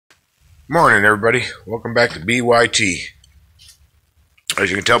Morning, everybody. Welcome back to BYT. As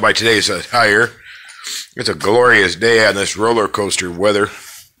you can tell by today's attire, it's a glorious day on this roller coaster weather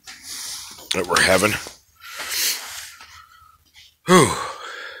that we're having. Whew.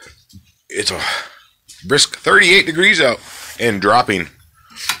 It's a brisk 38 degrees out and dropping.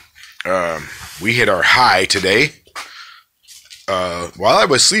 We hit our high today while I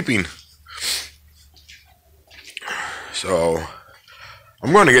was sleeping. So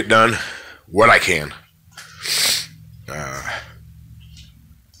I'm going to get done what I can. I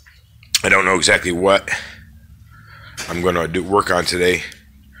don't know exactly what I'm going to work on today.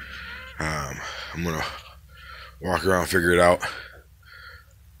 I'm going to walk around and figure it out.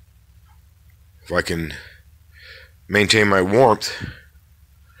 If I can maintain my warmth,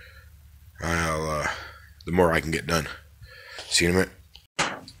 the more I can get done. See you in a minute.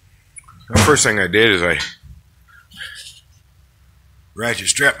 The first thing I did is I ratchet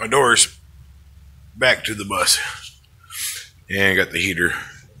strapped my doors back to the bus and got the heater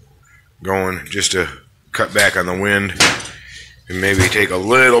going just to cut back on the wind and maybe take a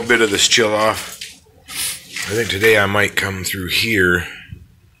little bit of this chill off. I think today I might come through here,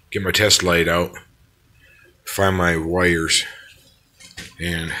 get my test light out, find my wires,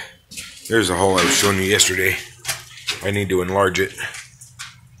 and there's the hole I was showing you yesterday. I need to enlarge it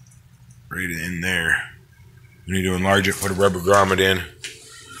right in there. I need to enlarge it, put a rubber grommet in,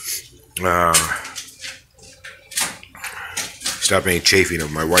 stop any chafing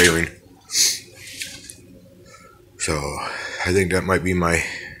of my wiring. So I think that might be my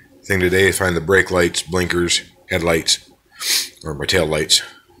thing today, is find the brake lights, blinkers, headlights, or my tail lights,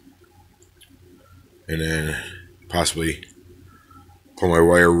 and then possibly pull my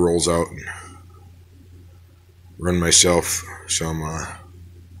wire rolls out and run myself some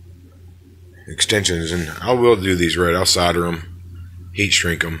extensions, and I will do these right. I'll solder them, heat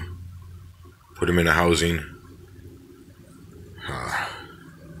shrink them, put them in a housing.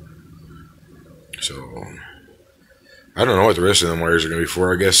 So I don't know what the rest of them wires are going to be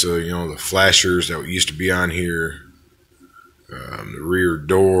for. I guess you know, the flashers that used to be on here, the rear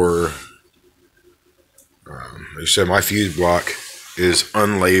door. Like I said, my fuse block is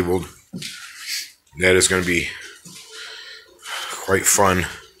unlabeled. That is going to be quite fun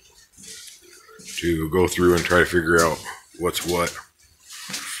to go through and try to figure out what's what.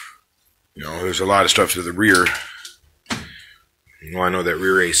 You know, there's a lot of stuff to the rear. Well, I know that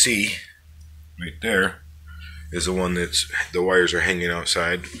rear AC right there is the one that's the wires are hanging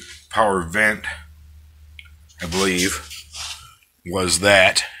outside. Power vent, I believe, was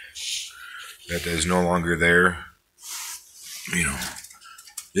that is no longer there. You know,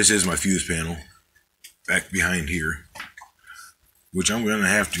 this is my fuse panel back behind here, which I'm going to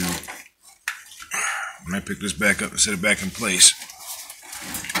have to, when I pick this back up and set it back in place,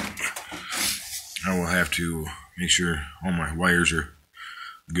 I will have to make sure all my wires are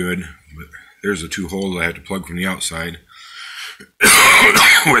good. But there's the two holes I have to plug from the outside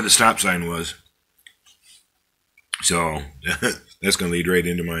where the stop sign was. So that's going to lead right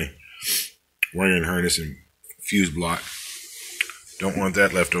into my wiring harness and fuse block. Don't want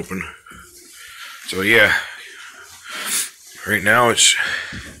that left open. So yeah, right now it's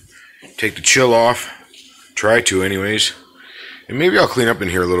take the chill off. Try to anyways. And maybe I'll clean up in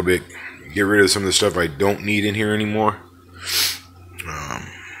here a little bit. Get rid of some of the stuff I don't need in here anymore.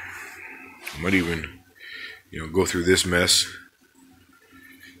 I might even, you know, go through this mess.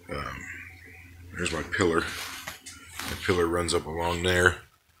 There's my pillar. The pillar runs up along there.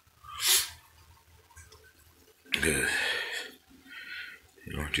 You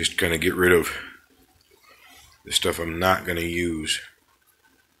know, just kind of get rid of the stuff I'm not going to use.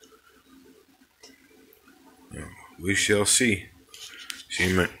 We shall see. See you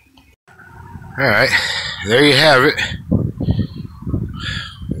in a minute. Alright, there you have it.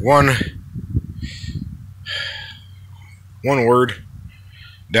 One word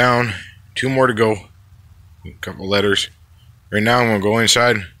down, two more to go. A couple letters. Right now I'm going to go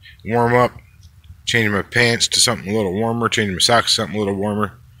inside, warm up, change my pants to something a little warmer, change my socks to something a little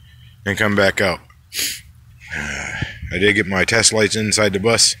warmer, and come back out. I did get my test lights inside the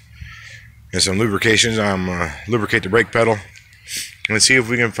bus and some lubrications. I'm lubricate the brake pedal. Let's see if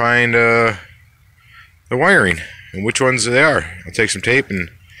we can find the wiring and which ones they are. I'll take some tape and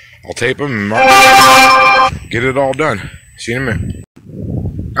I'll tape them and mark them. Get it all done. See you in a minute.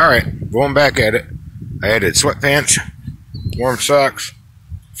 Alright, going back at it. I added sweatpants, warm socks,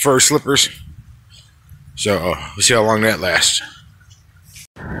 fur slippers. So we'll see how long that lasts.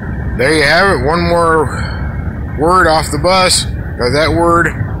 There you have it. One more word off the bus. Got that word,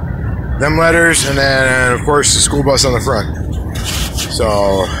 them letters, and then of course the school bus on the front.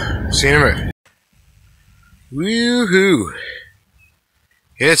 So See you in a minute. Woohoo!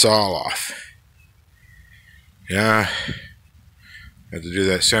 It's all off. Yeah, I have to do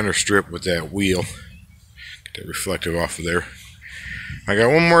that center strip with that wheel. Get that reflective off of there. I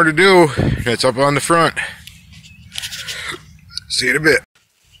got one more to do. That's up on the front. See you in a bit.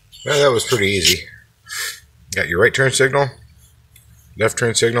 Well, that was pretty easy. Got your right turn signal, left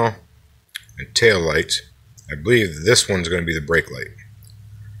turn signal, and tail lights. I believe this one's going to be the brake light.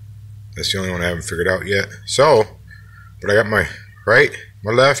 That's the only one I haven't figured out yet. So, but I got my right,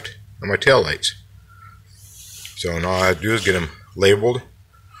 my left, and my tail lights. So now all I have to do is get them labeled,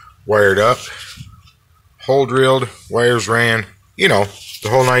 wired up, hole drilled, wires ran, you know, the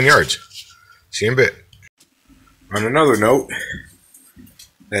whole 9 yards. See you in a bit. On another note,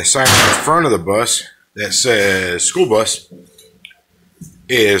 that sign on the front of the bus that says school bus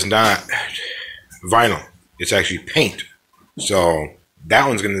is not vinyl. It's actually paint. So that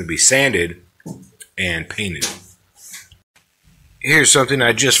one's going to be sanded and painted. Here's something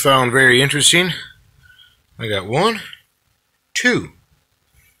I just found very interesting. I got two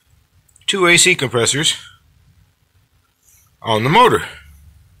AC compressors on the motor.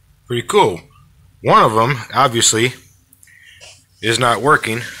 Pretty cool. One of them, obviously, is not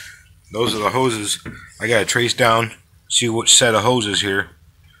working. Those are the hoses. I got to trace down, see which set of hoses here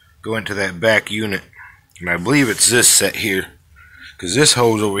go into that back unit. And I believe it's this set here, because this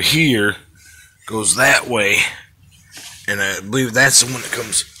hose over here goes that way, and I believe that's the one that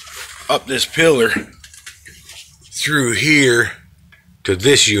comes up this pillar through here to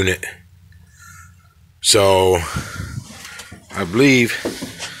this unit. So I believe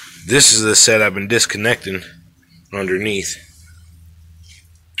this is the set I've been disconnecting underneath.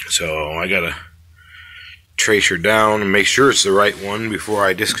 So I gotta trace her down and make sure it's the right one before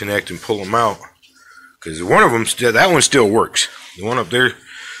I disconnect and pull them out. Because one of them, that one still works. The one up there.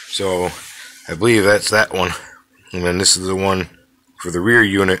 So I believe that's that one. And then this is the one for the rear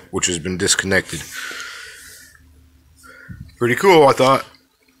unit, which has been disconnected. Pretty cool, I thought.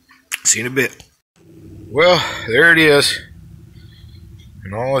 See you in a bit. Well, there it is.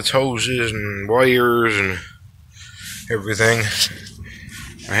 And all its hoses and wires and everything.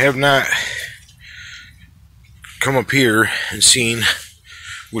 I have not come up here and seen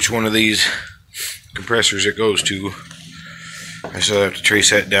which one of these compressors it goes to. I still have to trace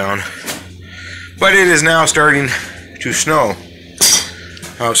that down. But it is now starting to snow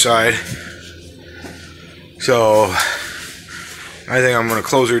outside. So I think I'm going to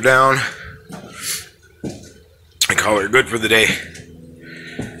close her down and call her good for the day.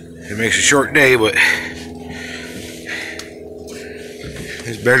 It makes a short day, but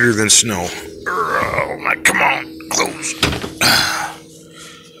it's better than snow. Oh my, come on, close.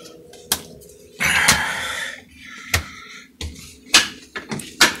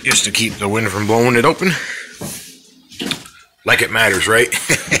 Just to keep the wind from blowing it open. Like it matters, right?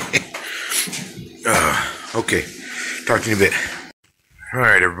 Okay, talk to you in a bit.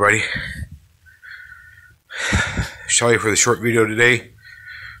 Alright, everybody. Sorry for the short video today,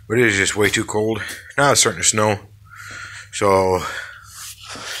 but it is just way too cold. Now it's starting to snow. So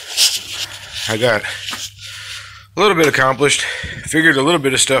I got a little bit accomplished. Figured a little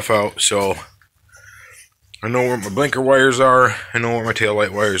bit of stuff out. So I know where my blinker wires are. I know where my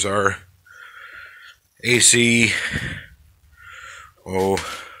taillight wires are. AC.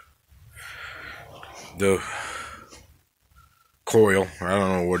 The coil. I don't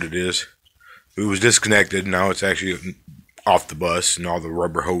know what it is. It was disconnected. Now it's actually off the bus, and all the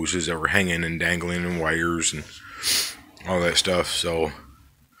rubber hoses that were hanging and dangling and wires and all that stuff. So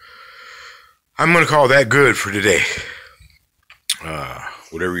I'm going to call that good for today.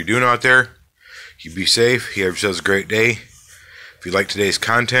 Whatever you're doing out there, you be safe. You have yourselves a great day. If you like today's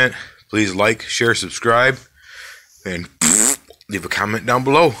content, please like, share, subscribe, and leave a comment down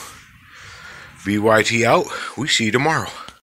below. BYT out. We see you tomorrow.